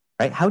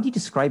right? How do you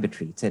describe a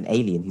tree to an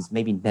alien who's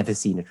maybe never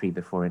seen a tree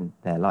before in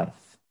their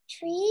life?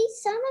 Trees,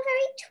 some are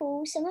very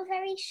tall, some are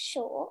very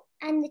short,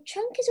 and the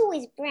trunk is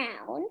always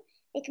brown.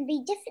 They can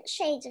be different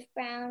shades of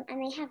brown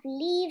and they have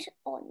leaves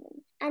on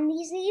them. And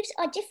these leaves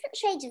are different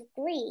shades of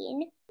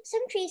green.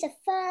 Some trees are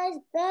firs,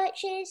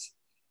 birches.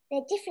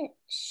 They're different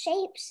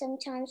shapes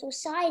sometimes or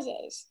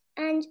sizes.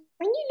 And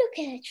when you look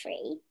at a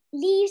tree,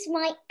 leaves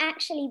might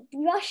actually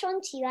brush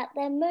onto you at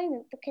the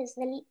moment because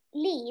the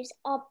leaves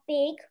are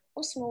big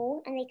or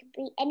small and they can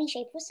be any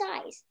shape or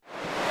size.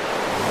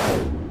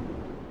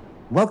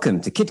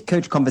 Welcome to Kid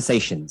Coach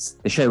Conversations,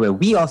 the show where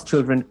we ask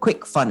children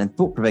quick, fun, and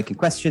thought-provoking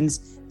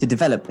questions to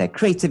develop their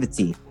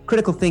creativity,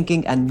 critical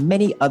thinking, and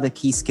many other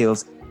key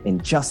skills in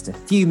just a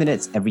few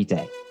minutes every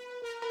day.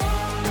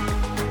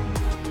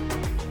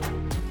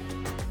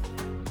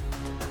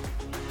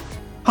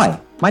 Hi,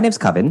 my name's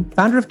Kevin,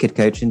 founder of Kid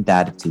Coach and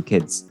dad of 2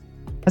 kids.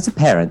 As a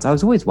parent, I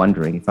was always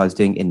wondering if I was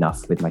doing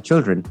enough with my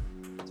children,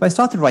 so I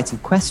started writing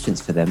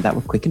questions for them that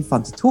were quick and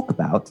fun to talk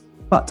about,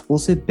 but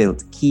also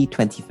built key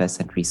 21st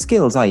century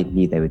skills I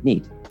knew they would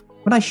need.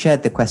 When I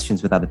shared the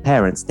questions with other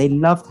parents, they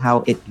loved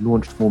how it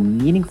launched more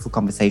meaningful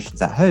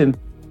conversations at home,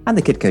 and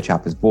the Kid Coach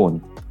app was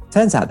born.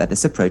 Turns out that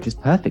this approach is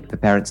perfect for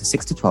parents of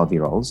 6 to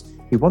 12-year-olds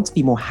who want to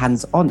be more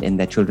hands-on in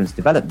their children's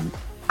development,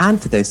 and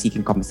for those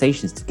seeking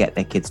conversations to get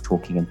their kids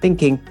talking and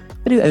thinking,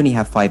 but who only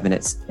have 5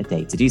 minutes a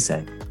day to do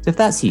so. So if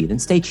that's you, then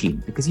stay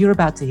tuned, because you're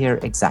about to hear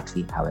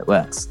exactly how it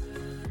works.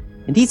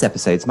 In these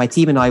episodes, my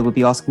team and I will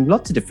be asking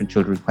lots of different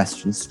children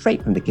questions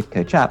straight from the Kid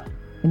Coach app,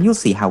 and you'll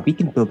see how we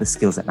can build the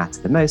skills that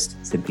matter the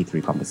most simply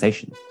through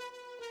conversation.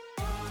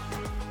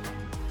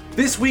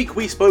 This week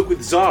we spoke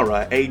with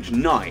Zara, age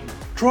 9,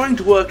 trying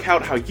to work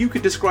out how you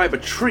could describe a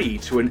tree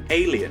to an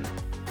alien.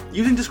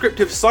 Using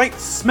descriptive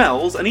sights,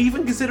 smells, and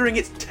even considering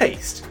its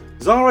taste,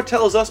 Zara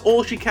tells us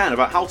all she can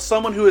about how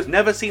someone who has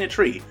never seen a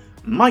tree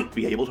might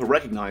be able to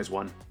recognise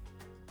one.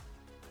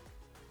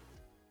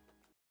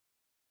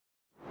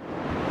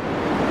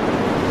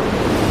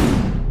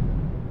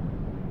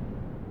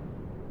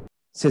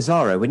 So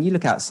Zara, when you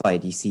look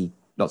outside, you see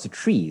lots of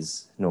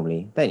trees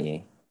normally, don't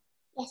you?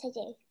 Yes, I do.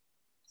 I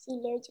see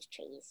loads of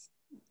trees.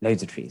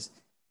 Loads of trees.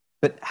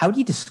 But how do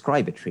you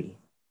describe a tree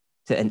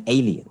to an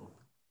alien?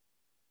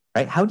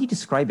 Right? How do you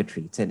describe a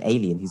tree to an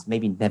alien who's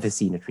maybe never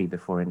seen a tree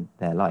before in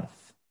their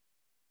life?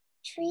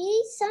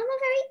 Trees, some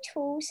are very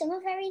tall, some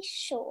are very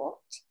short,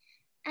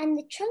 and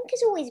the trunk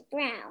is always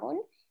brown.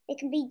 They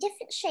can be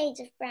different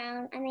shades of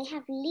brown and they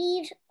have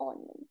leaves on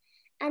them.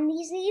 And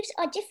these leaves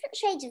are different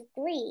shades of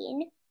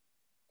green.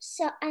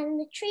 Some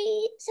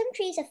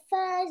trees are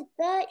firs,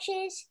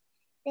 birches.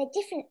 They're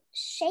different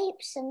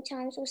shapes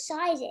sometimes or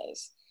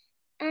sizes.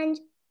 And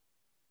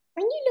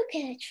when you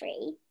look at a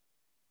tree,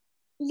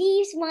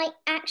 leaves might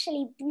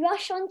actually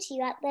brush onto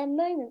you at the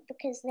moment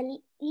because the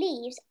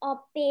leaves are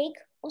big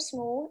or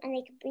small and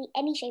they can be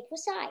any shape or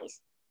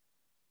size.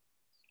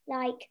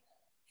 Like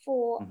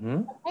for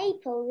a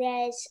maple,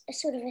 there's a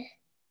sort of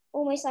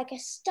almost like a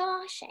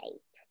star shape,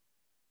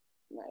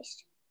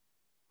 almost.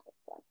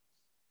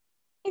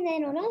 And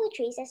then on other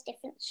trees, there's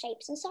different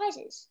shapes and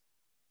sizes.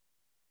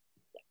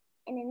 Yeah.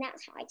 And then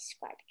that's how I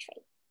describe a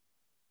tree.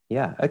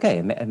 Yeah, okay,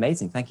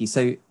 amazing, thank you.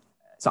 So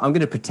I'm going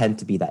to pretend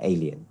to be that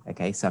alien,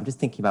 okay? So I'm just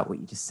thinking about what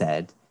you just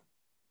said,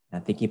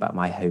 and thinking about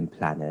my home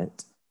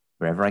planet,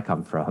 wherever I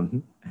come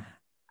from,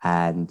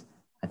 and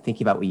I'm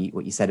thinking about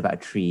what you said about a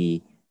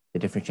tree, the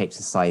different shapes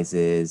and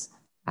sizes,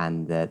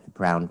 and the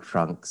brown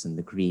trunks and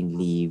the green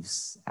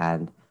leaves,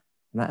 and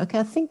I'm like, okay,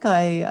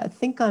 I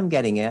think I'm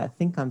getting it. I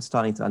think I'm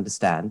starting to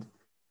understand.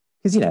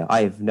 Because,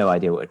 I have no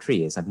idea what a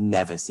tree is. I've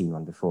never seen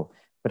one before.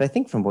 But I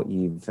think from what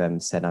you've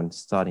said, I'm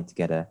starting to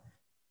get a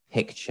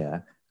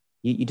picture.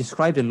 You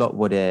described a lot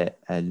what it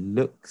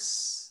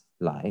looks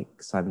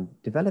like. So I'm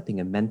developing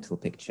a mental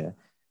picture.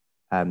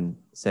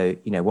 So,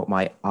 what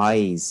my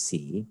eyes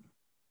see.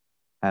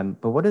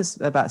 But what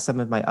is about some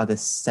of my other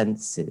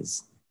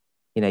senses?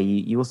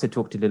 You also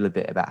talked a little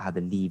bit about how the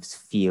leaves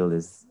feel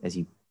as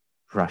you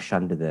brush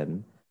under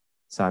them.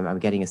 So I'm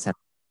getting a sense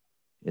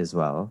as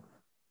well.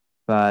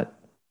 But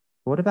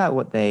what about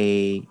what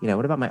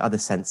about my other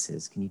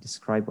senses? Can you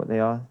describe what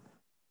they are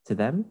to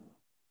them?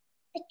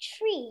 A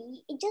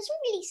tree, it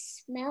doesn't really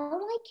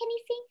smell like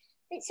anything,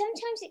 but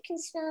sometimes it can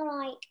smell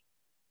like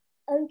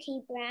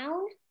oaky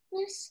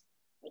brownness.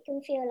 It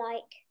can feel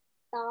like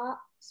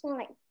smell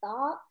like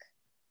bark,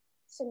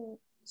 some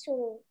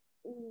sort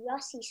of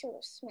rusty sort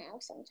of smell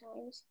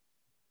sometimes.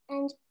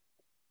 And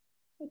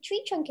the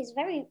tree trunk is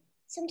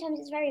sometimes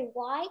it's very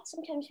wide,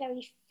 sometimes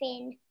very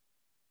thin.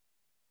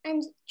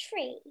 And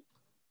tree,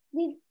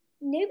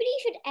 nobody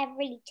should ever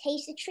really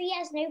taste a tree,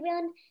 as no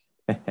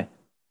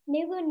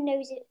one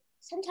knows it.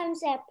 Sometimes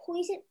they're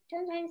poison.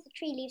 Sometimes the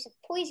tree leaves are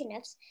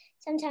poisonous.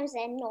 Sometimes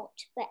they're not.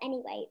 But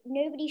anyway,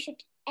 nobody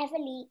should ever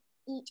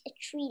eat a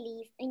tree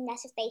leaf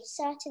unless if they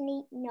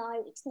certainly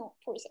know it's not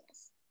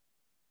poisonous.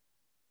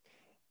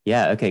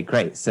 Yeah. Okay.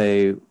 Great. So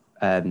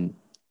you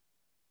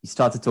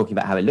started talking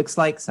about how it looks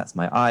like. So that's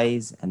my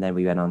eyes, and then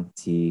we went on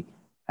to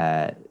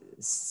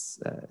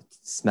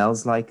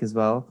smells like as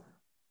well.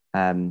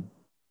 And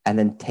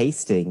then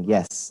tasting,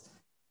 yes,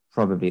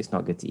 probably it's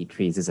not good to eat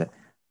trees, is it?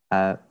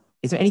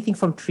 Is there anything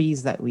from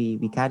trees that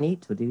we can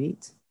eat or do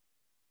eat?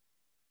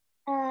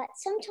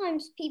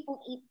 Sometimes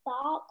people eat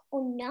bark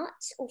or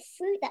nuts or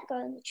fruit that grow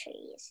on the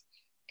trees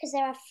because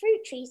there are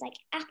fruit trees like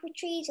apple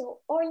trees or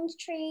orange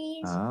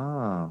trees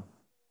Oh,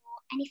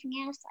 or anything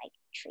else like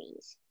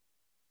trees.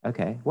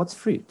 okay. What's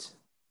fruit?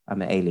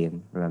 I'm an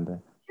alien, remember?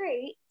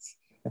 Fruits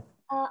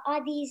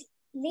are these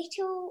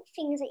little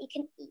things that you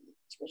can eat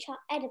which are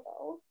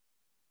edible.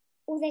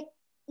 Or they,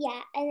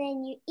 yeah, and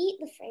then you eat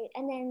the fruit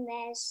and then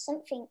there's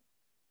something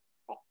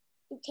that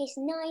it tastes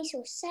nice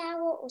or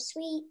sour or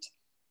sweet,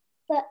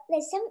 but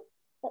there's some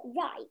but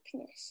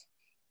ripeness.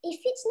 If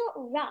it's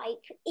not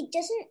ripe, it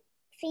doesn't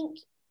think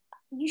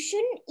you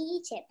shouldn't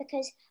eat it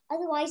because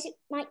otherwise it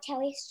might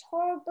taste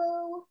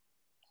horrible,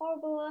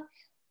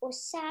 or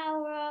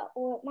sour,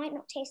 or it might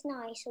not taste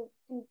nice, or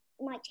it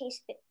might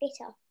taste a bit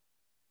bitter.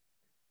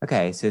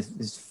 Okay, so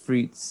this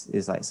fruits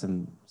is like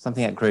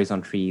something that grows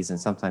on trees, and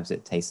sometimes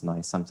it tastes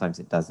nice, sometimes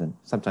it doesn't.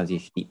 Sometimes you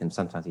should eat them,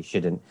 sometimes you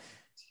shouldn't.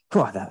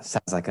 Phew, that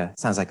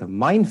sounds like a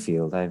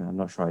minefield. I'm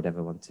not sure I'd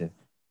ever want to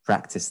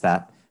practice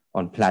that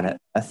on planet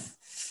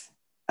Earth.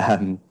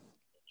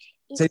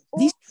 So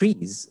these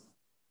trees,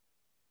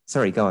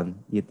 sorry, go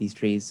on. These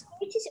trees.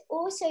 It is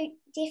also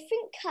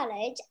different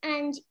coloured,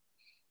 and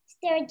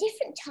there are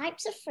different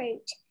types of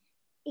fruit.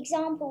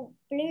 Example,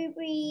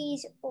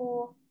 blueberries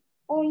or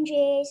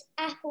oranges,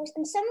 apples,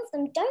 and some of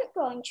them don't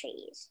grow on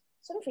trees.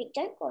 Some fruit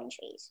don't grow on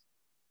trees.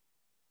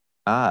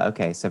 Ah,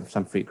 okay. So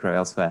some fruit grow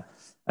elsewhere.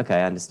 Okay,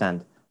 I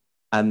understand.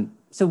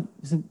 So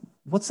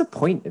what's the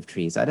point of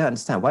trees? I don't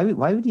understand.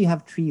 Why would you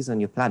have trees on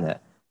your planet?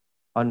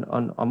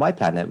 On my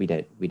planet, we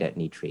don't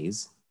need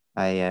trees.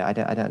 I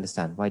don't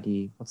understand.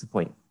 What's the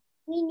point?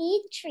 We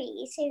need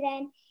trees, so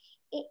then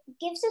it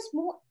gives us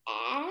more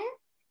air.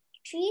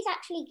 Trees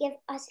actually give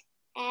us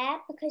air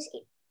because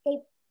they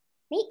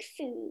make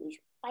food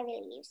by the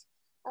leaves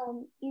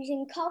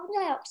using carbon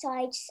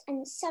dioxide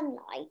and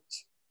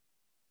sunlight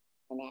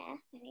and air,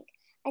 I think.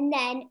 And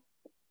then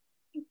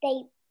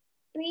they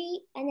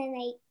breathe, and then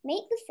they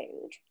make the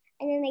food,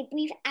 and then they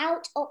breathe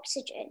out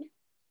oxygen,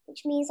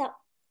 which means that,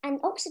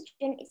 and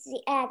oxygen is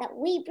the air that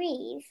we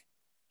breathe.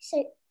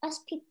 So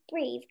us people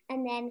breathe,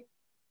 and then,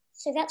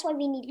 so that's why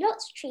we need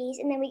lots of trees,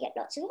 and then we get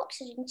lots of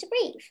oxygen to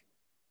breathe.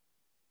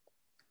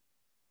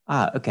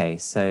 Ah, okay.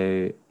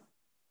 So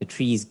the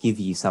trees give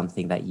you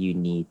something that you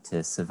need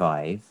to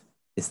survive.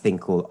 This thing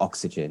called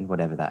oxygen,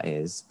 whatever that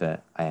is.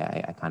 But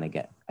I kind of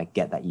get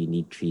that you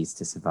need trees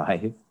to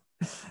survive.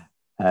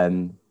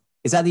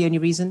 Is that the only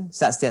reason?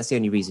 So that's the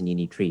only reason you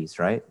need trees,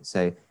 right?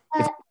 So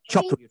if I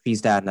chopped all your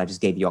trees down and I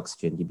just gave you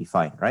oxygen, you'd be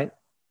fine, right?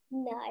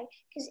 No,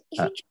 because if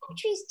you chop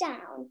trees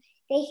down,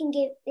 they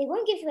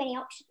won't give you any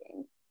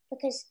oxygen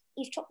because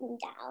you've chopped them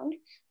down,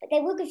 but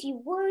they will give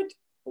you wood,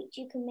 which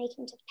you can make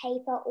into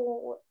paper,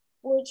 or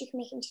wood you can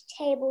make into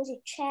tables or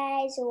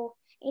chairs or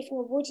anything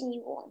of wooden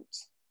you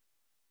want.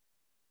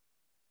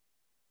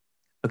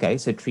 Okay,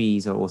 so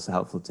trees are also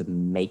helpful to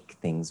make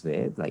things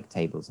with, like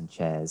tables and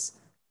chairs.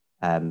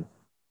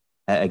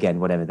 Again,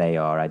 whatever they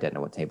are, I don't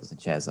know what tables and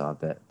chairs are,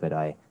 but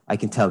I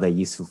can tell they're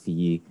useful for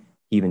you,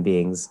 human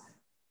beings.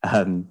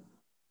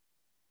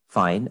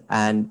 Fine.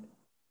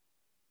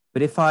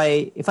 But if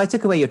I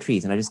took away your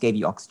trees and I just gave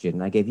you oxygen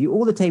and I gave you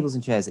all the tables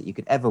and chairs that you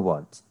could ever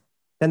want,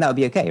 then that would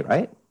be okay,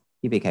 right?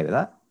 You'd be okay with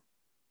that?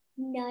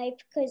 No,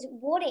 because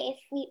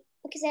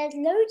because there's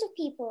loads of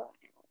people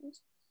around,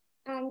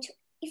 and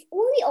if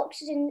we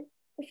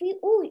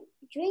all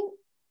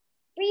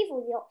breathe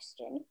all the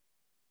oxygen,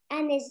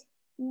 and there's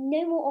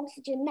no more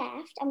oxygen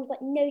left, and we've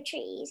got no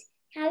trees,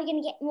 how are you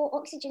going to get more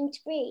oxygen to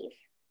breathe?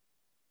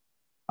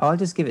 I'll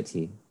just give it to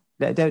you.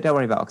 Don't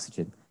worry about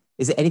oxygen.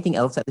 Is there anything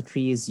else that the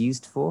tree is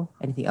used for?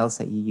 Anything else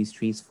that you use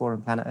trees for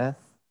on planet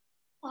Earth?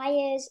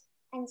 Fires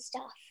and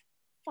stuff.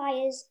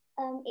 Fires,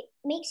 it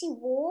makes you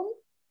warm,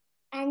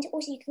 and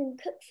also you can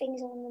cook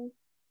things on them,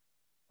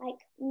 like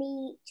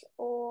meat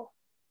or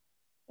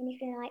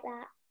anything like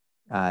that.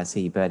 I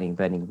see, burning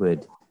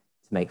wood to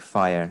make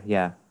fire.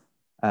 Yeah.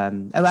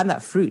 And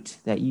that fruit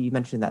that you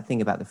mentioned that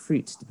thing about the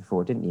fruit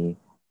before, didn't you?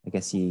 I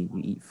guess you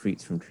eat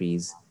fruits from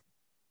trees,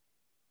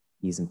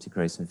 use them to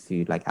grow some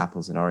food, like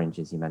apples and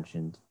oranges you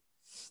mentioned.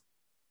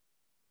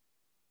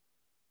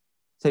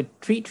 So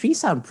trees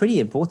sound pretty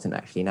important,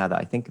 actually, now that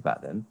I think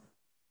about them.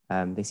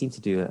 They seem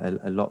to do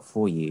a lot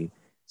for you.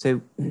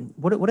 So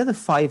what are the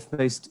 5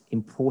 most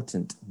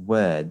important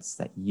words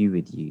that you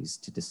would use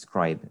to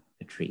describe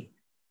a tree?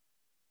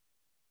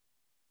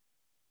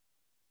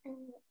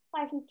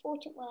 5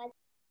 important words.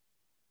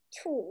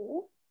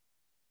 Tall.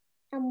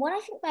 And what I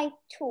think by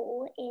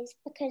tall is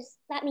because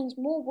that means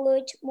more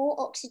wood, more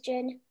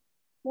oxygen,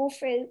 more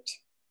fruit.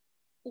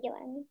 You get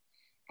what I mean?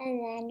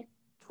 And then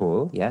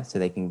Tall, yeah, so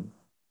they can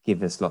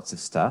give us lots of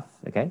stuff.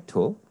 Okay,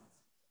 tall.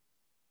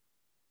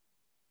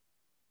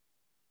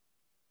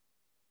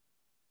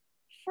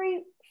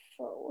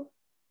 Fruitful,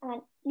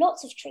 and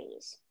lots of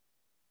trees,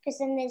 because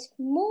then there's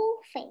more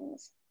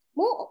things,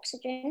 more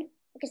oxygen,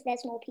 because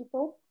there's more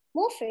people,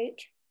 more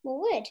fruit, more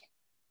wood,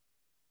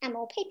 and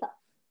more paper,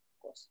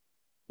 of course.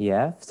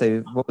 Yeah.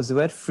 So what was the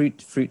word?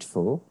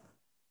 Fruitful.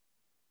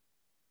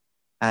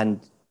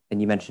 And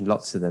you mentioned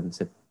lots of them.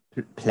 So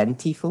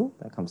plentiful,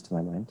 that comes to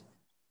my mind.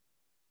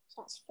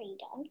 So that's 3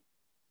 done.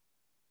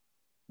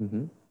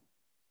 Mm-hmm.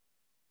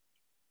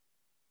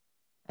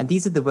 And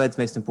these are the words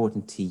most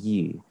important to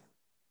you,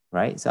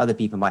 right? So other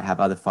people might have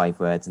other 5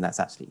 words, and that's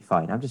absolutely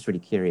fine. I'm just really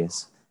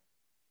curious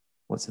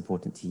what's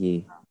important to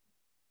you.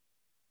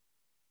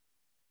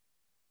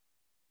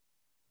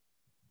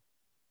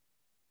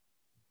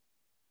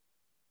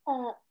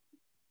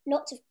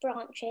 Lots of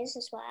branches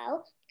as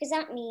well, because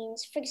that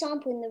means, for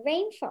example, in the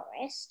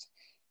rainforest,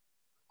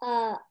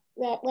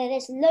 where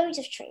there's loads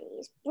of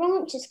trees,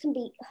 branches can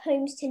be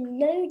homes to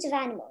loads of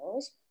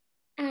animals,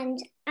 and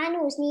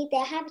animals need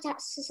their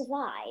habitats to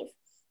survive.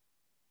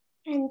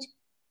 And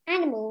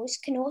animals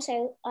can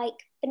also,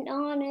 like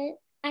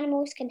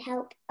animals can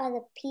help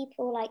other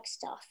people like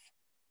stuff.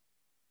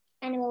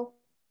 Animals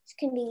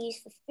can be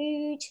used for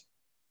food,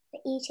 for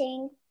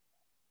eating.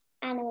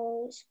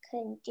 Animals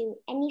can do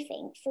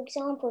anything. For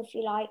example, if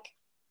you like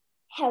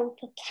help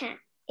a cat,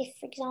 if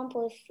for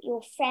example, if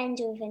you're friends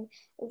with an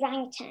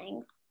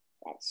orangutan,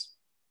 let's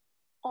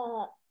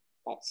go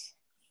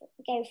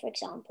for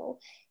example,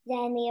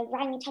 then the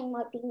orangutan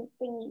might bring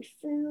you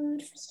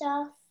food for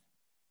stuff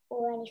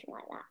or anything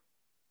like that.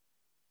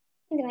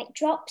 And they might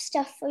drop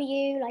stuff for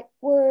you, like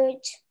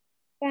wood,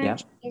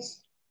 branches. Yeah.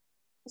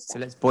 So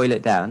let's boil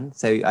it down.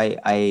 So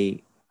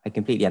I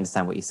completely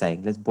understand what you're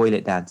saying. Let's boil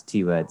it down to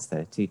 2 words,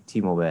 though.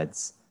 Two more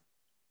words.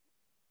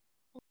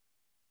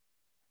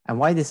 And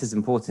why this is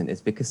important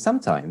is because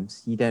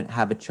sometimes you don't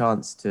have a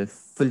chance to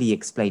fully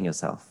explain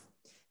yourself.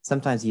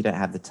 Sometimes you don't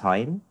have the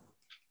time.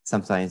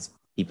 Sometimes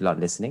people aren't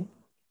listening.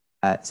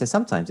 So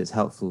sometimes it's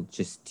helpful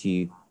just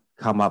to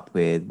come up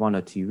with 1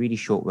 or 2 really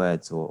short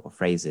words or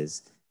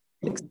phrases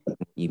that explain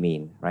what you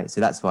mean, right? So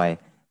that's why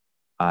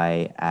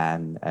I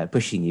am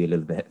pushing you a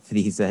little bit for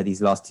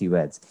these last 2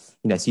 words.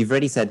 So you've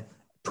already said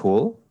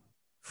tall,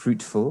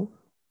 fruitful,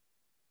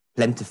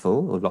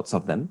 plentiful, or lots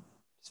of them.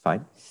 It's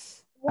fine.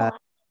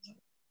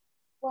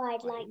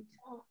 Wide, like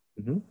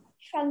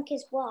trunk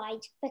is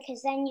wide,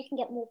 because then you can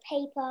get more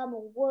paper,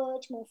 more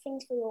wood, more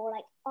things for your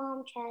like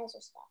armchairs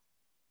or stuff.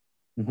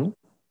 Mm-hmm.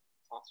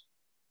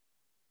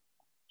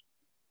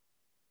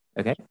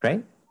 Okay,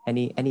 great.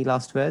 Any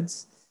last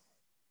words?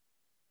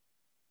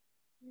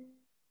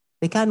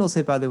 They can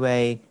also, by the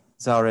way,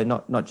 Zara,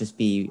 not just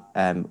be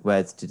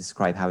words to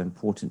describe how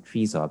important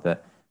trees are,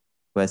 but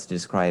words to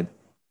describe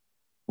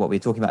what we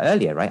were talking about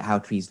earlier, right? How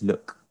trees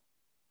look,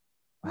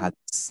 or how they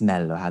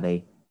smell, or how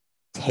they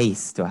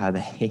taste, or how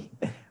they,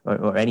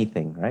 or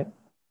anything, right?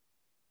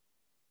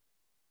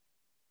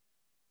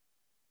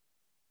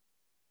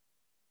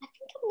 I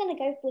think I'm going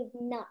to go with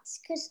nuts,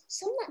 because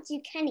some nuts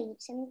you can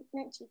eat, some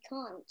nuts you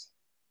can't.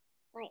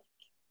 Like,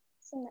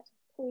 some nuts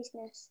are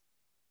poisonous.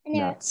 And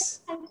there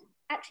Nuts. are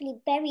actually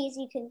berries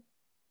you can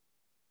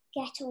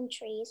get on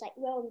trees, like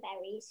rowan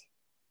berries.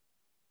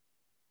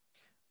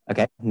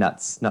 Okay,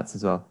 nuts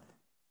as well.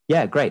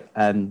 Yeah, great.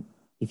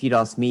 If you'd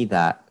asked me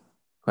that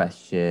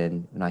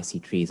question when I see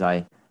trees,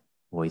 I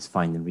always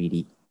find them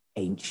really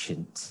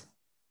ancient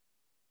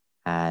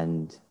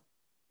and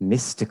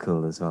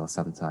mystical as well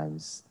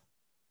sometimes,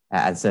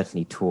 and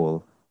certainly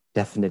tall.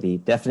 Definitely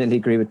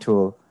agree with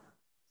tall.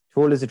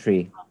 Tall as a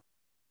tree.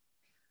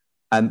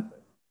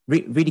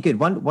 Really good.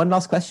 One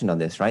last question on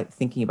this, right?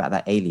 Thinking about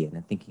that alien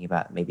and thinking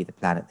about maybe the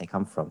planet they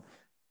come from.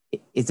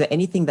 Is there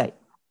anything that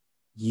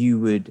you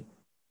would,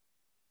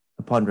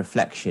 upon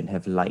reflection,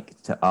 have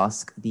liked to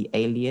ask the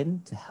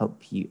alien to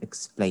help you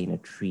explain a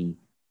tree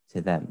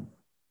to them?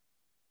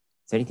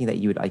 Is there anything that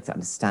you would like to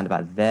understand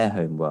about their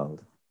home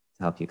world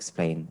to help you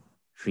explain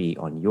tree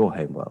on your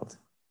home world?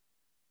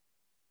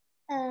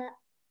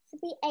 For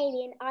the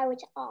alien, I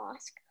would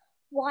ask,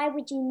 why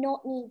would you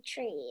not need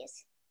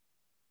trees?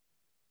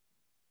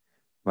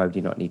 Why would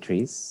you not need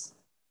trees?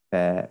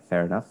 Fair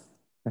enough.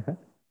 Do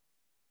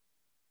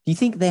you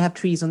think they have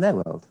trees on their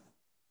world?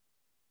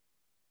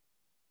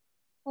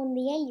 On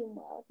the alien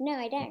world? No,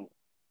 I don't.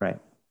 Right.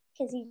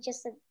 Because you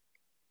just said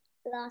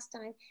last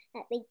time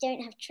that they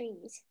don't have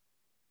trees.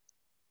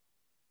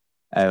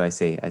 Oh, I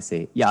see.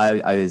 Yeah,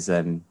 I was,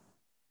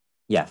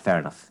 yeah, fair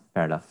enough.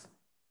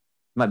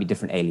 Might be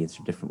different aliens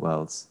from different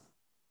worlds.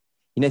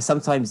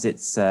 Sometimes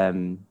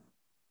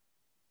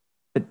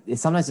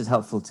sometimes it's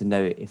helpful to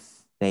know if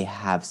they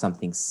have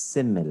something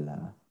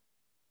similar,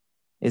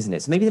 isn't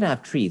it? So maybe they don't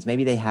have trees.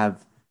 Maybe they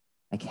have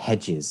like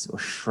hedges or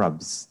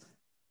shrubs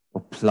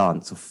or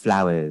plants or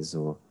flowers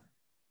or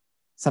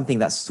something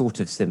that's sort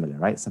of similar,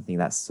 right? Something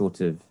that's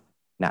sort of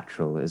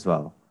natural as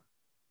well.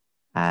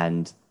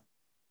 And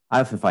I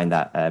often find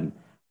that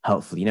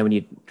helpful. When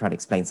you try to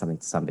explain something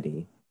to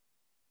somebody,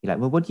 you're like,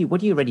 well, what do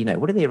you already know?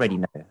 What do they already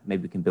know?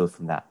 Maybe we can build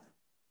from that.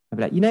 I'd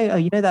be like,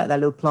 that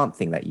little plant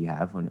thing that you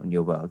have on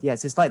your world? Yeah,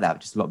 it's just like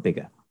that, just a lot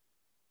bigger.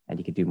 And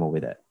you could do more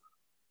with it.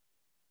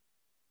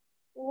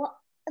 What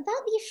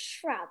about these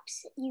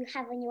shrubs you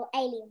have in your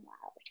alien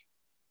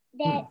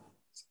world?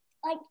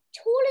 like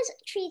taller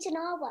trees in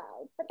our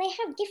world, but they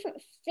have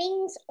different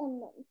things on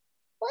them.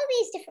 What are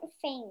these different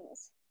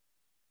things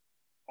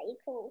that you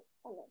call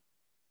on them?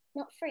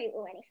 Not fruit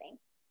or anything.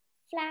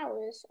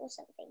 Flowers or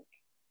something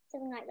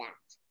like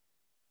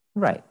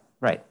that.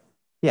 Right.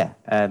 Yeah.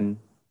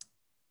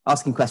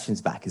 Asking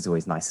questions back is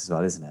always nice as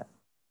well, isn't it?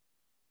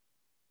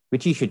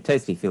 Which you should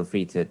totally feel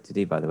free to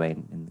do, by the way,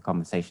 in the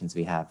conversations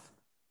we have.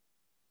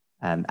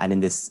 And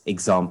in this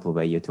example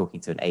where you're talking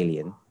to an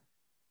alien,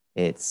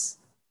 it's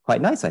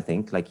quite nice, I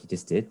think, like you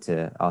just did,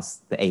 to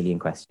ask the alien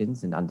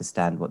questions and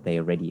understand what they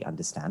already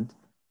understand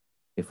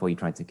before you're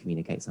trying to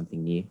communicate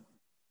something new.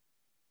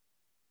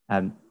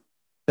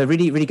 So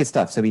really, really good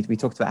stuff. So we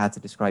talked about how to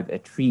describe a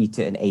tree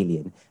to an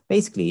alien,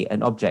 basically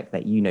an object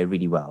that you know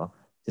really well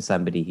to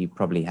somebody who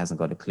probably hasn't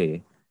got a clue.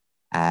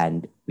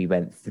 And we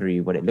went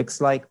through what it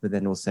looks like, but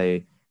then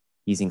also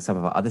using some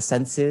of our other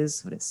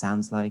senses, what it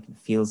sounds like and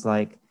feels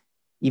like,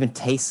 even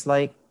tastes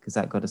like, because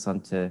that got us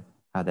onto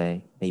how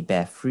they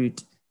bear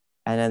fruit.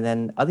 And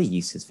then other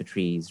uses for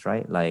trees,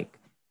 right? Like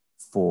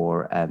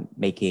for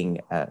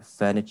making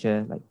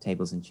furniture, like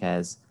tables and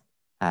chairs,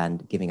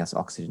 and giving us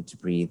oxygen to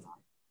breathe,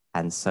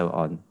 and so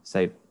on.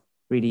 So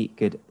really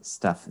good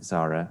stuff,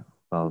 Zara.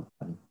 Well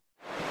done.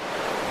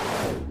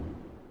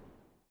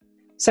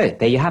 So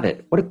there you have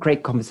it. What a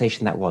great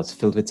conversation that was,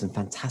 filled with some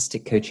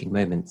fantastic coaching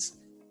moments.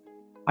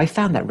 I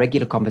found that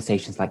regular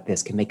conversations like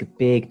this can make a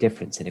big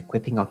difference in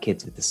equipping our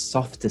kids with the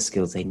softer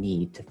skills they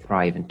need to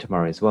thrive in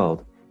tomorrow's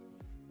world.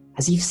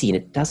 As you've seen,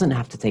 it doesn't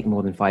have to take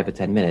more than 5 or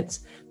 10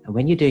 minutes. And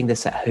when you're doing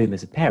this at home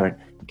as a parent,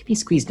 it can be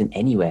squeezed in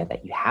anywhere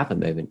that you have a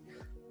moment,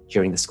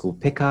 during the school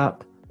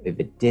pickup,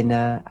 over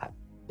dinner, at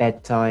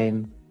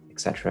bedtime,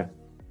 etc.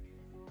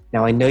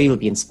 Now, I know you'll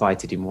be inspired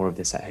to do more of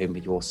this at home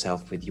with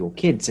yourself, with your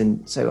kids.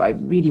 And so I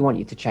really want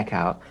you to check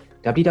out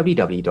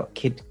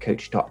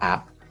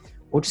www.kidcoach.app,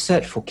 or just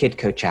search for Kid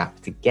Coach app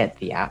to get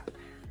the app,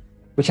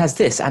 which has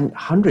this and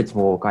hundreds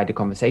more guided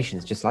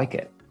conversations just like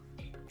it.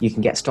 You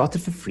can get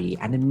started for free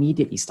and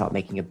immediately start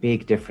making a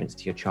big difference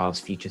to your child's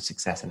future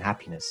success and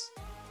happiness.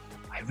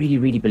 I really,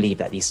 really believe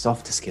that these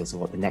softer skills are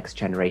what the next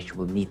generation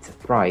will need to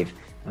thrive.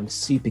 I'm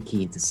super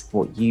keen to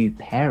support you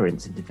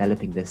parents in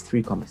developing this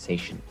through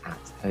conversation at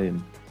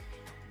home.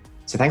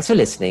 So thanks for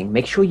listening.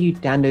 Make sure you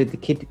download the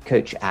Kid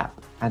Coach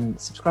app and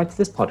subscribe to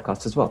this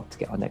podcast as well to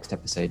get our next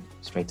episode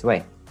straight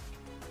away.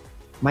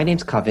 My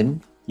name's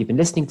Kevin. You've been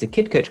listening to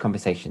Kid Coach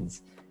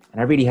Conversations, and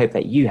I really hope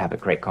that you have a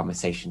great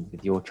conversation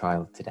with your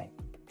child today.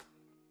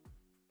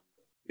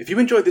 If you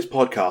enjoyed this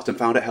podcast and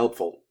found it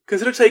helpful,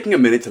 consider taking a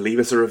minute to leave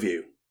us a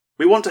review.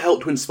 We want to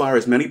help to inspire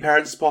as many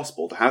parents as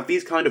possible to have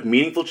these kind of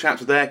meaningful chats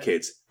with their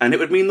kids, and it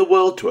would mean the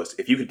world to us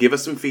if you could give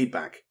us some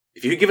feedback.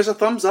 If you could give us a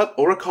thumbs up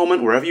or a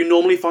comment wherever you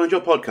normally find your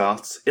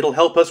podcasts, it'll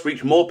help us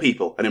reach more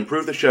people and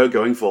improve the show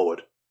going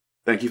forward.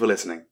 Thank you for listening.